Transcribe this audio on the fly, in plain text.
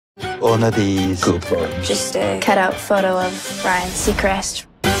honor these. Good boy. Just a cut-out photo of Ryan Seacrest.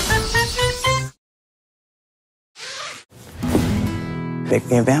 Make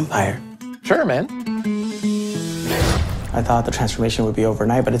me a vampire. Sure, man. I thought the transformation would be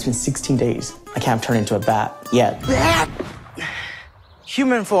overnight, but it's been 16 days. I can't turn into a bat yet.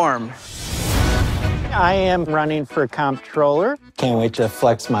 Human form. I am running for comptroller. Can't wait to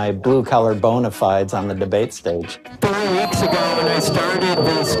flex my blue-collar bona fides on the debate stage. 3 weeks ago when I started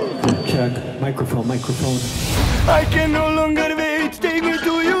this. Check. Microphone. I can no longer wait. Take me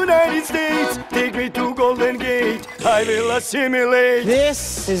to United States. Take me to Golden Gate. I will assimilate.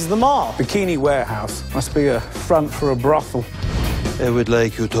 This is the mall. Bikini warehouse. Must be a front for a brothel. I would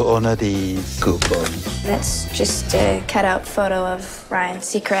like you to honor these. Good boy. That's just a cut-out photo of Ryan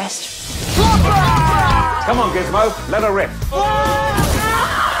Seacrest. Come on, Gizmo. Let her rip.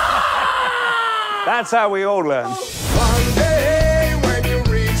 That's how we all learn. One day when you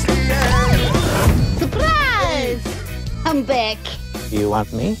reach the end. Surprise! I'm back. You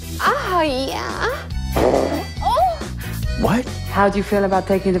want me? Oh, yeah. What? How do you feel about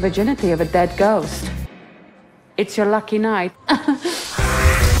taking the virginity of a dead ghost? It's your lucky night.